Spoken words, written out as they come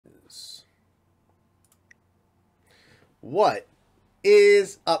What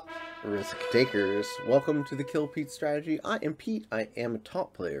is up, risk takers? Welcome to the Kill Pete strategy. I am Pete. I am a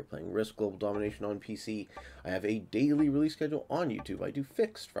top player playing Risk Global Domination on PC. I have a daily release schedule on YouTube. I do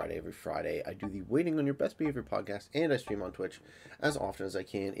Fixed Friday every Friday. I do the Waiting on Your Best Behavior podcast, and I stream on Twitch as often as I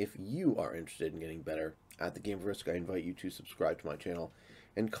can. If you are interested in getting better at the game of Risk, I invite you to subscribe to my channel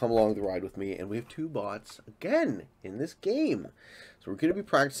and come along the ride with me. And we have two bots again in this game. So we're going to be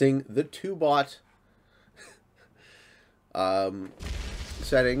practicing the two bot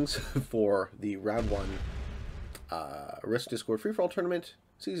settings for the round 1 Risk Discord free-for-all tournament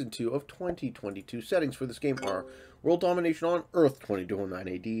season 2 of 2022. Settings for this game are world domination on Earth 2029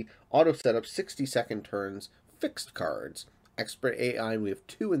 AD, auto setup 60-second turns, fixed cards, expert AI, and we have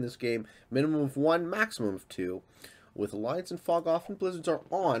 2 in this game, minimum of 1, maximum of 2. With lights and fog off and blizzards are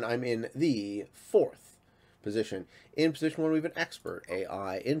on, I'm in the 4th position. In position 1, we have an expert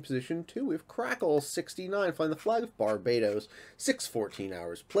AI. In position 2, we have Crackle 69, flying the flag of Barbados. 614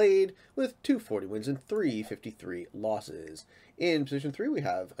 hours played, with 240 wins and 353 losses. In position 3, we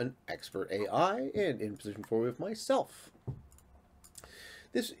have an expert AI, and in position 4, we have myself.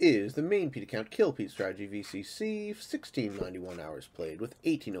 This is the main Pete account, Kill Pete Strategy VCC. 1691 hours played, with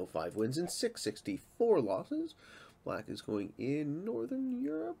 1805 wins and 664 losses. Black is going in Northern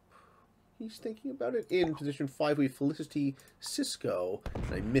Europe. He's thinking about it. In position 5, we have Felicity, Cisco,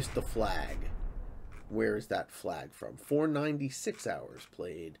 and I missed the flag. Where is that flag from? 496 hours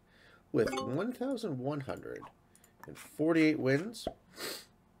played with 1,148 wins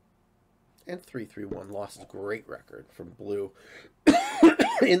and 331 losses. Great record from Blue.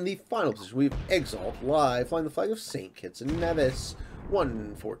 In the final position, we have ExaLT live, flying the flag of St. Kitts and Nevis.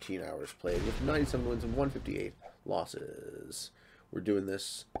 114 hours played with 97 wins and 158 losses. We're doing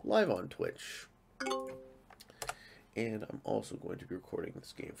this live on Twitch. And I'm also going to be recording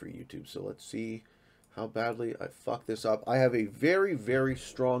this game for YouTube. So let's see how badly I fuck this up. I have a very, very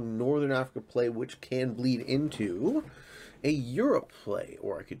strong Northern Africa play, which can bleed into a Europe play.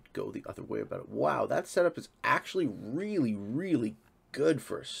 Or I could go the other way about it. Wow, that setup is actually really, really good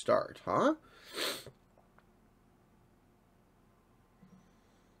for a start, huh?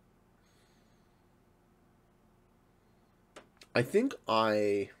 I think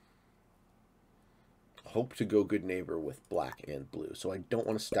I hope to go good neighbor with black and blue, so I don't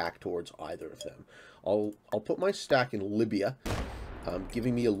want to stack towards either of them. I'll put my stack in Libya,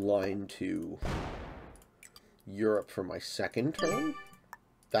 giving me a line to Europe for my second turn.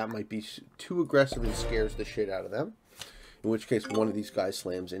 That might be too aggressive and scares the shit out of them, in which case one of these guys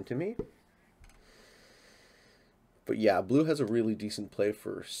slams into me. But yeah, blue has a really decent play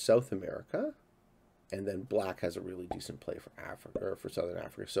for South America. And then black has a really decent play for Africa, or for Southern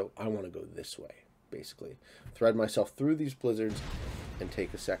Africa. So I want to go this way, basically. Thread myself through these blizzards and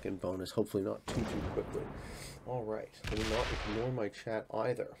take a second bonus. Hopefully not too quickly. All right. Let me not ignore my chat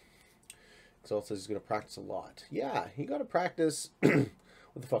either. ExaLT says he's going to practice a lot. Yeah, you got to practice. What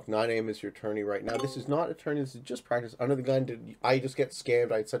the fuck? 9 AM is your tourney right now. This is not a tourney. This is just practice. Under the gun, I just get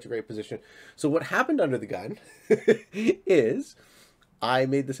scammed. I had such a great position. So what happened under the gun is I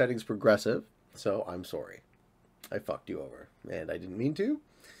made the settings progressive. So, I'm sorry. I fucked you over. And I didn't mean to.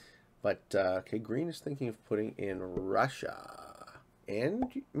 But, okay, green is thinking of putting in Russia.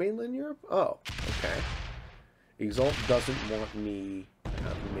 And mainland Europe? Oh, okay. ExaLT doesn't want me to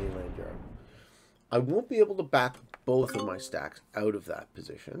have mainland Europe. I won't be able to back both of my stacks out of that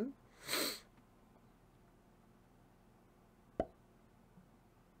position.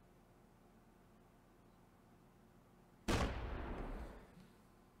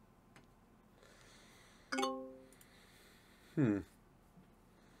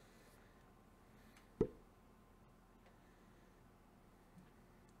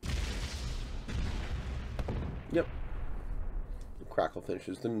 Yep. Crackle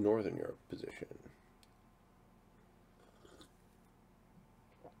finishes the Northern Europe position.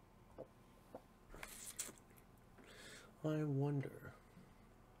 I wonder.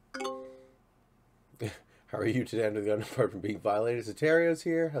 How are you today under the gun apart from being violated? Zatario's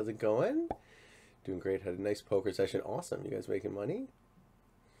here. How's it going? Doing great. Had a nice poker session. Awesome. You guys making money?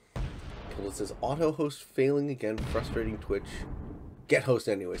 Kilda says, auto host failing again. Frustrating Twitch. Get host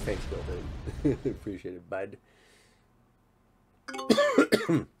anyways. Thanks, Kilda. Appreciate it, bud.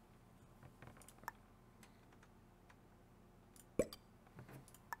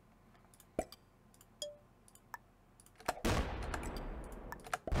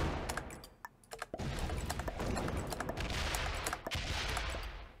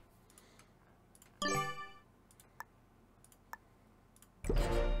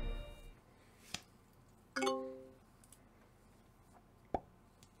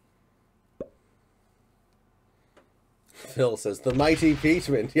 Phil says, the mighty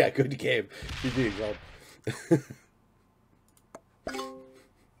Peachman. Yeah, good game. GG, well.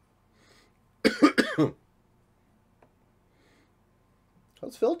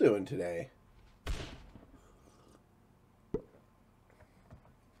 How's Phil doing today?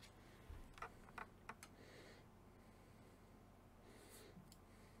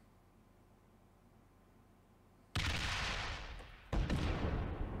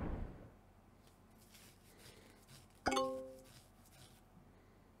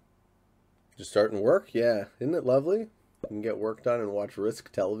 Just starting work? Yeah. Isn't it lovely? You can get work done and watch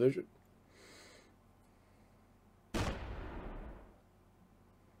Risk television.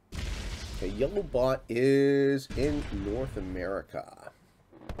 Okay, Yellow Bot is in North America.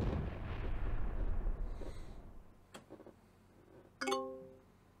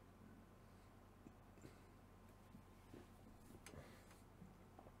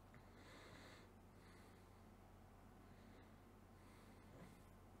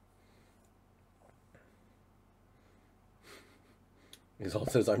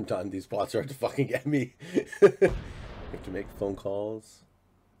 ExaLT says, I'm done. These bots are out to fucking get me. You have to make phone calls.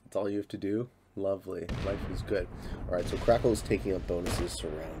 That's all you have to do. Lovely. Life is good. Alright, so Crackle is taking up bonuses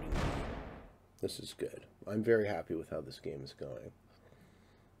surrounding me. This is good. I'm very happy with how this game is going.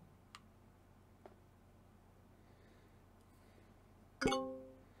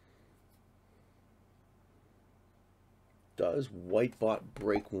 Does Whitebot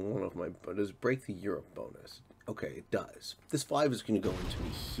break one of my... Does it break the Europe bonus? Okay, it does. This 5 is going to go into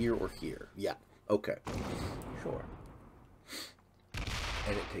me here or here. Yeah, okay. Sure.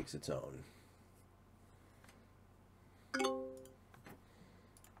 And it takes its own.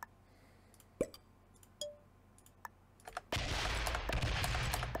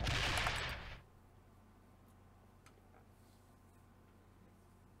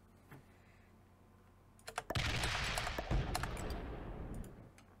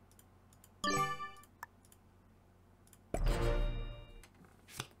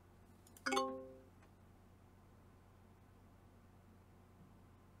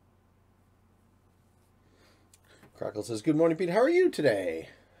 Crackle says, good morning, Pete. How are you today?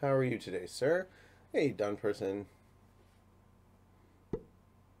 How are you today, sir? Hey, done person.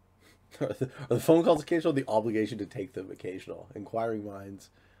 Are the phone calls occasional? The obligation to take them occasional. Inquiring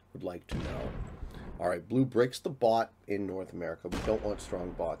minds would like to know. Alright, Blue breaks the bot in North America. We don't want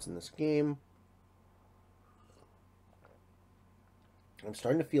strong bots in this game. I'm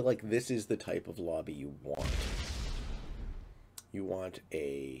starting to feel like this is the type of lobby you want. You want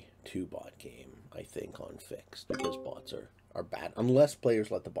a 2-bot game, I think, on fixed, because bots are bad, unless players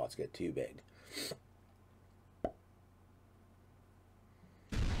let the bots get too big.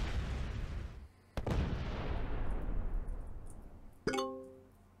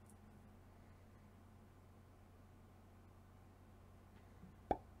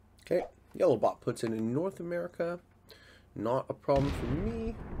 Okay, Yellow Bot puts it in North America. Not a problem for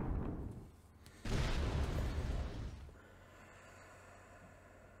me.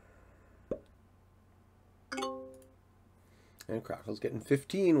 And Crackle's getting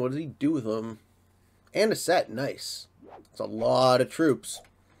 15. What does he do with them? And a set. Nice. That's a lot of troops.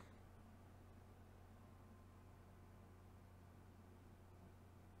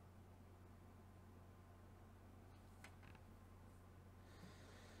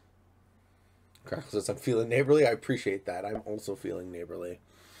 Crackle says, I'm feeling neighborly. I appreciate that. I'm also feeling neighborly.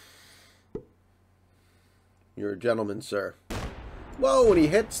 You're a gentleman, sir. Whoa, and he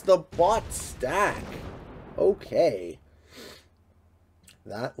hits the bot stack. Okay.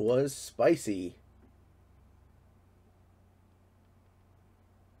 That was spicy.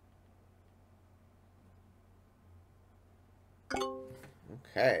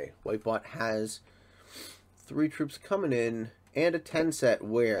 Okay. Whitebot has 3 troops coming in and a 10 set.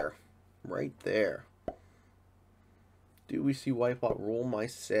 Where? Right there. Do we see Whitebot roll my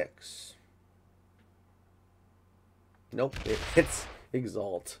 6? Nope. It hits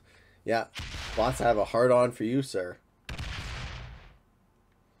ExaLT. Yeah. Bots have a hard on for you, sir.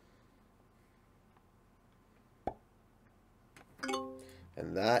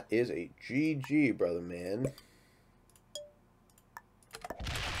 And that is a GG, brother man.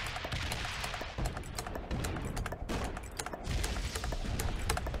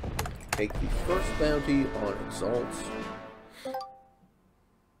 Take the first bounty on ExaLT.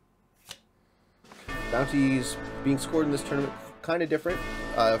 Bounties being scored in this tournament kind of different.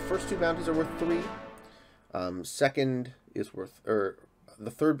 First 2 bounties are worth 3. Second is worth,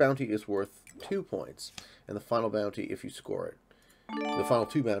 the third bounty is worth 2 points, and the final bounty, if you score it. The final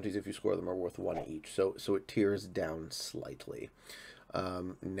 2 bounties, if you score them, are worth 1 each. So it tears down slightly.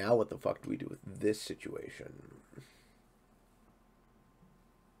 Now what the fuck do we do with this situation?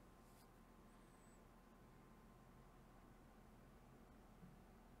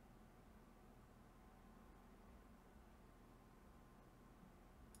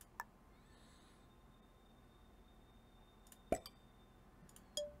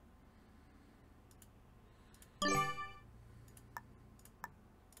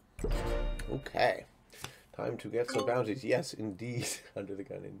 Okay. Time to get some bounties. Yes, indeed. Under the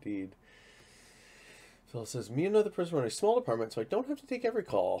gun, indeed. Phil says, me and another person run a small department, so I don't have to take every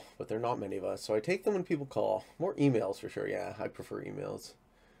call, but there are not many of us, so I take them when people call. More emails for sure. Yeah, I prefer emails.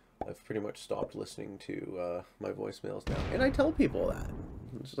 I've pretty much stopped listening to my voicemails now. And I tell people that.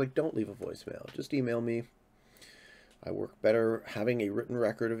 It's like, don't leave a voicemail. Just email me. I work better having a written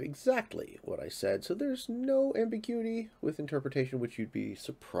record of exactly what I said, so there's no ambiguity with interpretation, which you'd be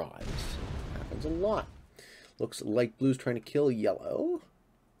surprised. Happens a lot. Looks like Blue's trying to kill Yellow.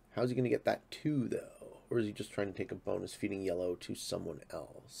 How's he going to get that too, though? Or is he just trying to take a bonus feeding Yellow to someone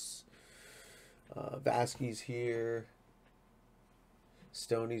else? Vasky's here.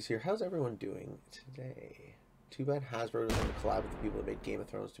 Stoney's here. How's everyone doing today? Too bad Hasbro doesn't collab with the people that made Game of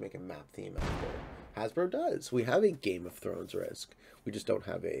Thrones to make a map theme after. Hasbro does. We have a Game of Thrones Risk. We just don't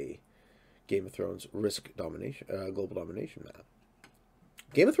have a Game of Thrones Risk domination, global domination map.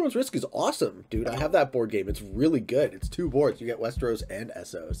 Game of Thrones Risk is awesome, dude. I have that board game. It's really good. It's 2 boards. You get Westeros and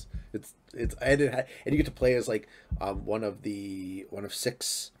Essos. And you get to play as like one of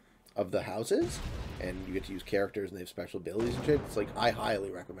 6 of the houses, and you get to use characters and they have special abilities and shit. It's like, I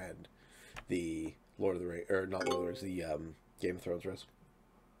highly recommend the Lord of the Rings, or not Lord of the Rings, the Game of Thrones Risk.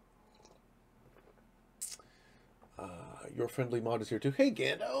 Your friendly mod is here too. Hey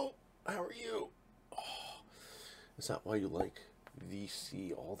Gando, how are you? Oh, is that why you like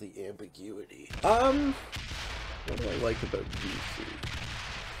VC? All the ambiguity. What do I like about VC?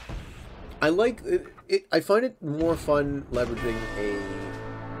 I like it. I find it more fun leveraging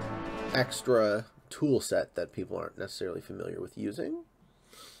a extra tool set that people aren't necessarily familiar with using.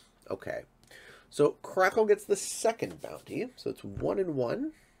 Okay, so Crackle gets the second bounty, so it's 1 and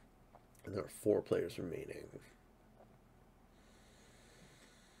 1, and there are 4 players remaining.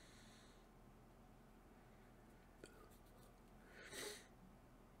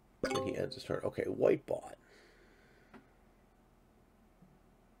 And he ends his turn. Okay, White Bot.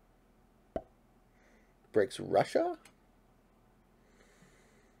 Breaks Russia.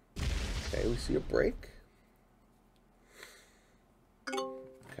 Okay, we see a break.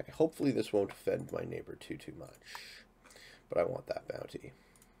 Okay, hopefully this won't offend my neighbor too much. But I want that bounty.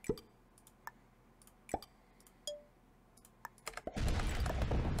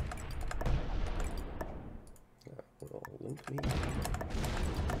 That will link me.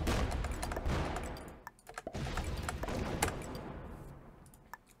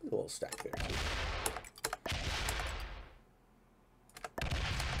 A little stack there too.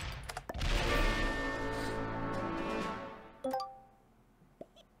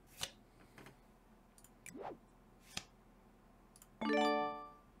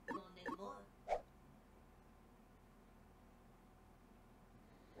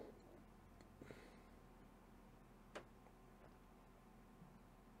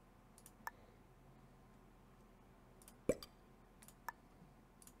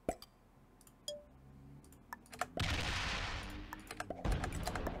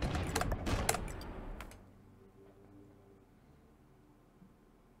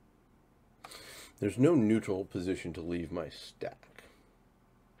 There's no neutral position to leave my stack.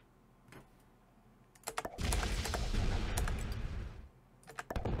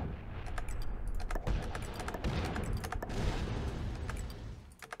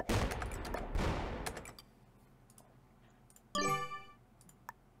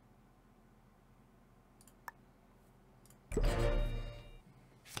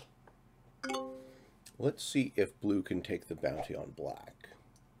 Let's see if Blue can take the bounty on Black.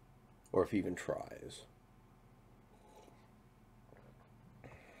 Or if he even tries.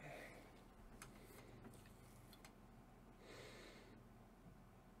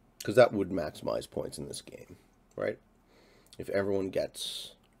 Because that would maximize points in this game, right? If everyone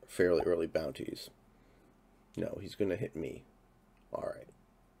gets fairly early bounties. No, he's going to hit me. All right.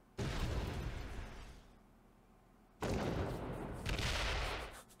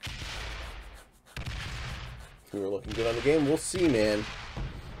 If we were looking good on the game, we'll see, man.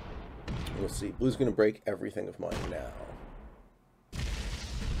 We'll see. Blue's going to break everything of mine now.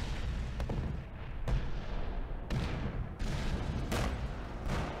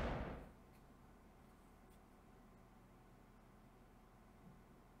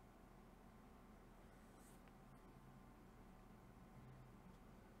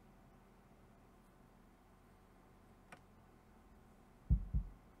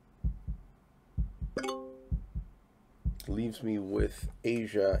 Leaves me with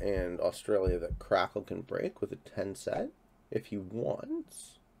Asia and Australia that Crackle can break with a 10 set if he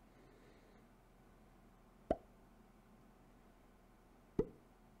wants.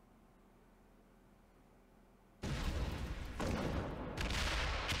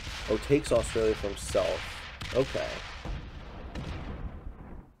 Oh, takes Australia for himself. Okay.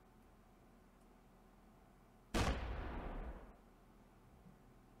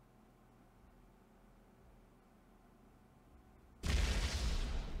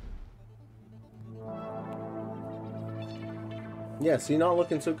 Yeah, see, not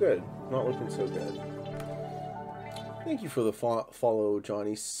looking so good. Not looking so good. Thank you for the follow,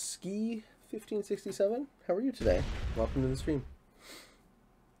 Johnny Ski 1567. How are you today? Welcome to the stream.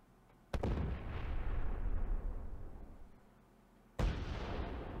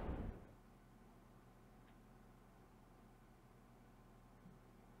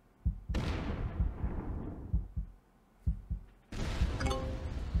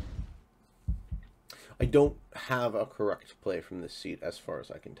 I don't have a correct play from this seat as far as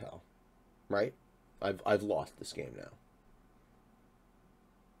I can tell. Right? I've lost this game now.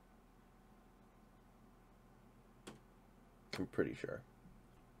 I'm pretty sure.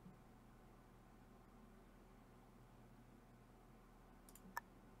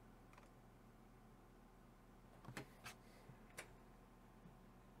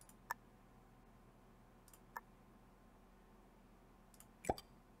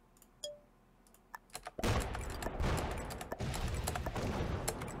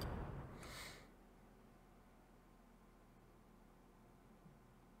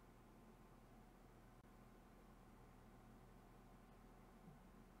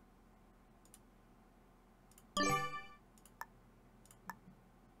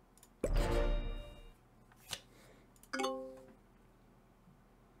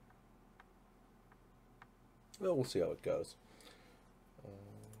 Well, we'll see how it goes.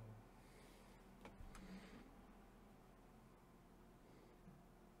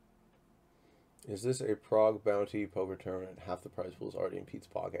 Is this a Prague bounty poker tournament? Half the prize pool is already in Pete's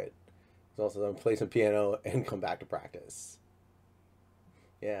pocket. It's also done play some piano and come back to practice.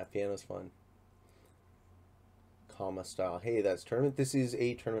 Yeah, piano's fun. Comma style. Hey, that's tournament. This is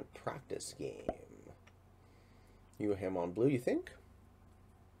a tournament practice game. You a ham on blue, you think?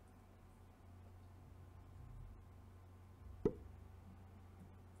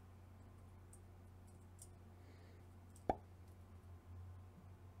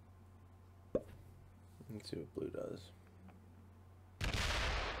 Let's see what blue does.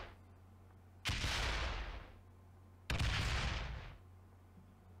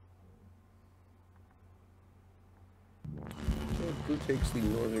 So blue takes the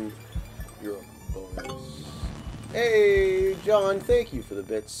Northern Europe bonus. Hey, John, thank you for the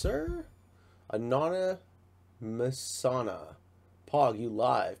bits, sir. Anana Masana. Pog, you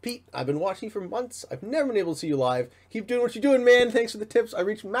live. Pete, I've been watching you for months. I've never been able to see you live. Keep doing what you're doing, man. Thanks for the tips. I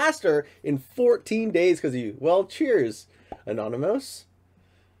reached Master in 14 days because of you. Well, cheers, Anonymous.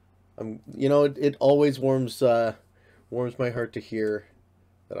 You know, it always warms my heart to hear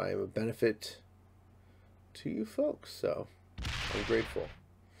that I am a benefit to you folks. So I'm grateful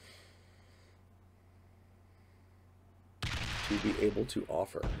to be able to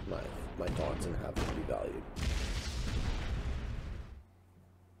offer my thoughts and have them be valued.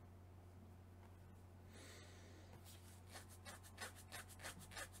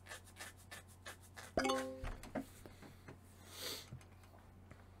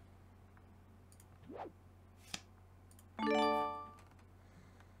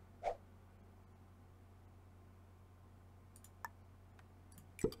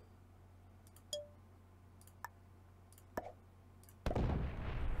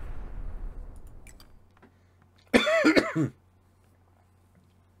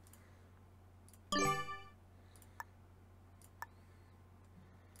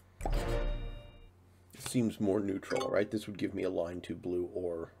 Seems more neutral, right? This would give me a line to blue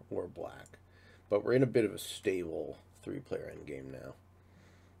or black. But we're in a bit of a stable three-player endgame now.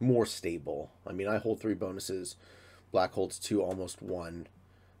 More stable. I mean, I hold 3 bonuses. Black holds 2, almost 1.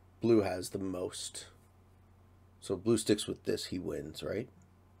 Blue has the most. So blue sticks with this, he wins, right?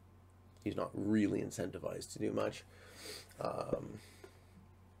 He's not really incentivized to do much.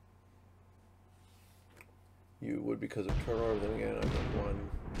 You would because of turnover, then again, I got 1.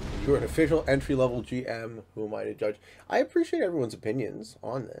 You're an official entry-level GM. Who am I to judge? I appreciate everyone's opinions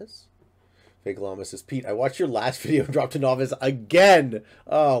on this. Fake Llama says, Pete, I watched your last video and dropped to novice again.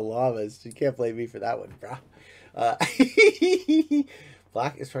 Oh, Llamas. You can't blame me for that one, brah.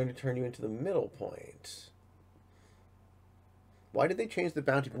 Black is trying to turn you into the middle point. Why did they change the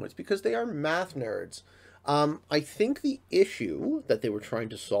bounty points? Because they are math nerds. I think the issue that they were trying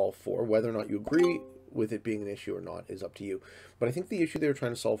to solve for, whether or not you agree with it being an issue or not, is up to you. But I think the issue they were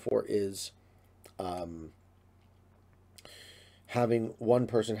trying to solve for is having one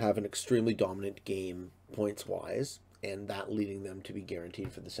person have an extremely dominant game points-wise and that leading them to be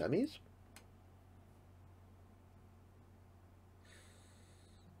guaranteed for the semis.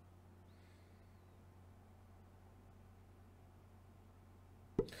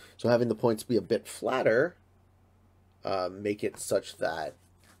 So having the points be a bit flatter, make it such that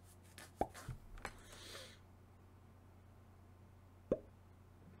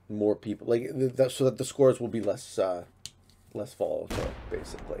more people, like, so that the scores will be less volatile,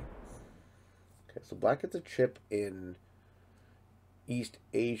 basically. Okay, so black gets a chip in East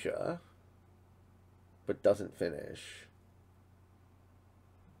Asia, but doesn't finish.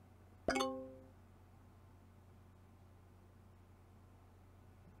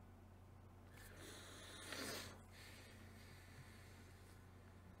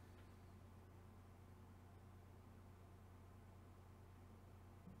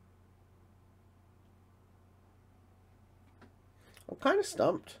 I'm kind of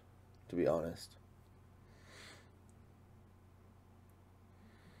stumped, to be honest.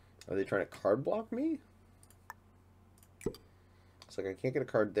 Are they trying to card block me? It's like I can't get a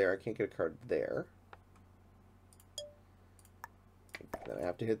card there, I can't get a card there. Then I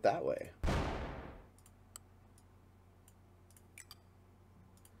have to hit that way.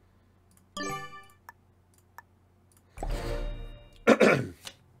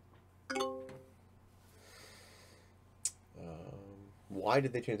 Why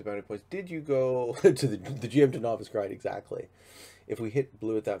did they change the bounty points? Did you go to the GM to novice grind? Exactly. If we hit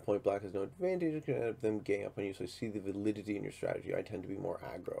blue at that point, black has no advantage. It can end up them getting up on you. So see the validity in your strategy. I tend to be more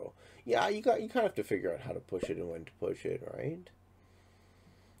aggro. Yeah, you kind of have to figure out how to push it and when to push it, right?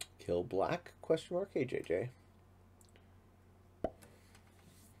 Kill black? Question mark. Hey, JJ.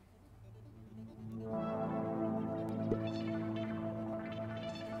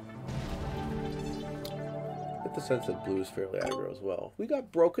 Get the sense that blue is fairly aggro as well. We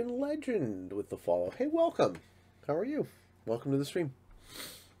got Broken Legend with the follow. Hey, welcome. How are you? Welcome to the stream.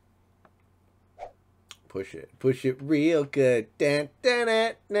 Push it real good. I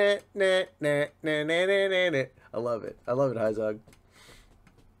love it. I love it, Hyzog.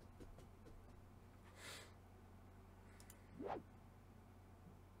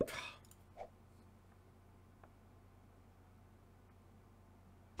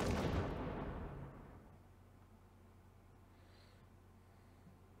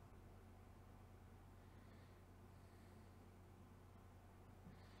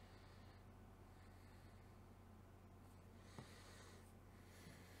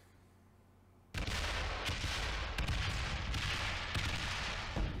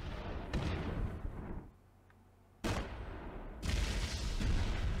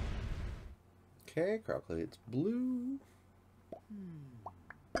 Okay, calculates blue.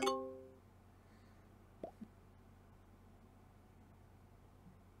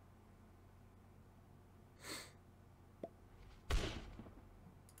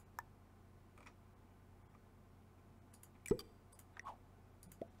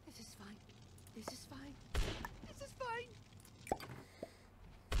 This is fine. This is fine. This is fine.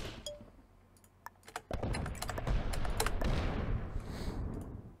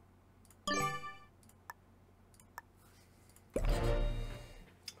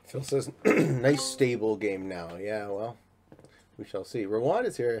 Phil says, nice stable game now. Yeah, well, we shall see. Rwand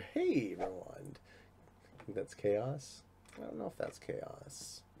is here. Hey, Rwand. I think that's chaos. I don't know if that's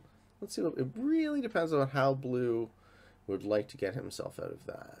chaos. Let's see. It really depends on how blue would like to get himself out of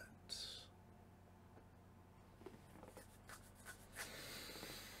that.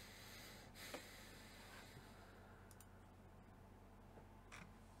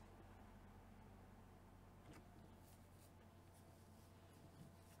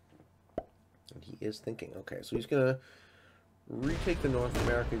 And he is thinking. Okay, so he's going to retake the North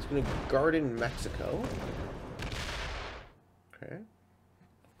America. He's going to garden Mexico. Okay.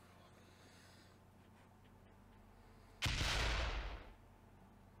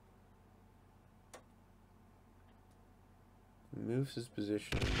 Moves his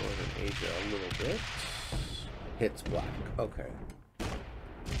position in Northern Asia a little bit. Hits black. Okay.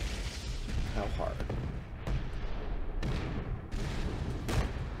 How hard?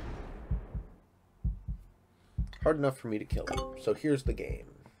 Hard enough for me to kill him. So here's the game.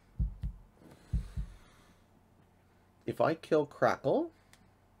 If I kill Crackle,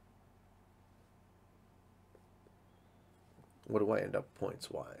 what do I end up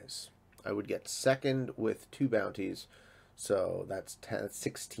points-wise? I would get second with 2 bounties, so that's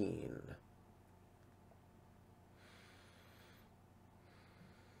 16.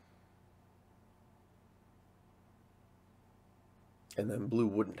 And then blue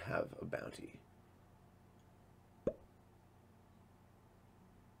wouldn't have a bounty.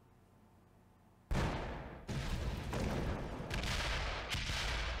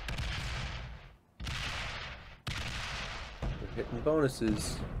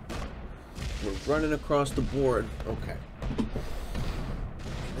 bonuses. We're running across the board. Okay. Maybe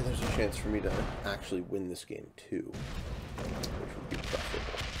there's a chance for me to actually win this game too, which would be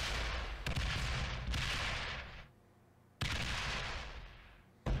preferable.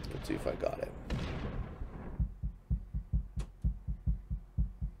 Let's see if I got it.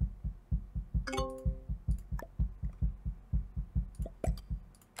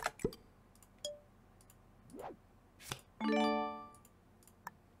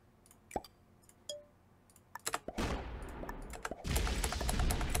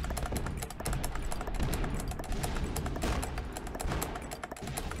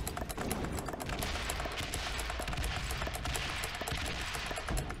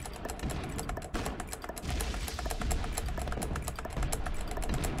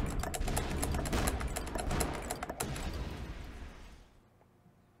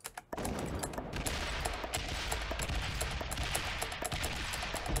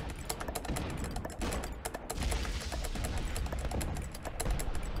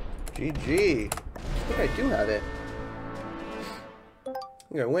 GG. I think I do have it. I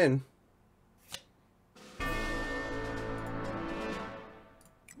think I win.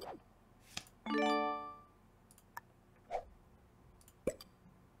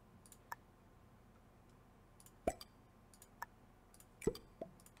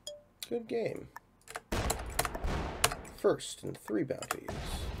 Good game. First and 3 bounties.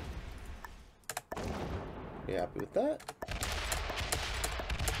 You happy with that?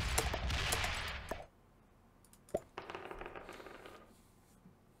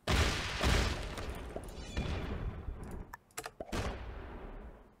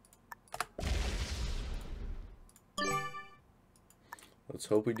 Let's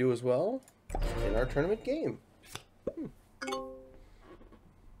hope we do as well in our tournament game.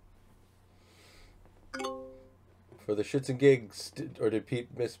 For the shits and gigs, or did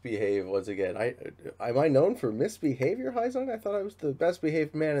Pete misbehave once again? Am I known for misbehavior, Hyzon? I thought I was the best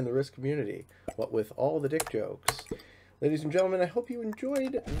behaved man in the Risk community. What with all the dick jokes. Ladies and gentlemen, I hope you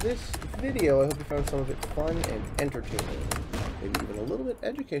enjoyed this video. I hope you found some of it fun and entertaining. Maybe even a little bit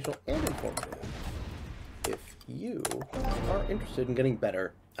educational and informative. If you are interested in getting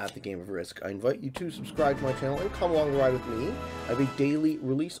better at the game of Risk, I invite you to subscribe to my channel and come along the ride with me. I have a daily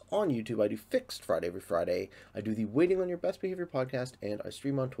release on YouTube. I do Fixed Friday every Friday. I do the Waiting on Your Best Behavior podcast, and I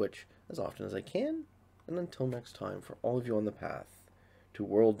stream on Twitch as often as I can. And until next time, for all of you on the path to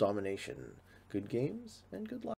world domination, good games and good luck.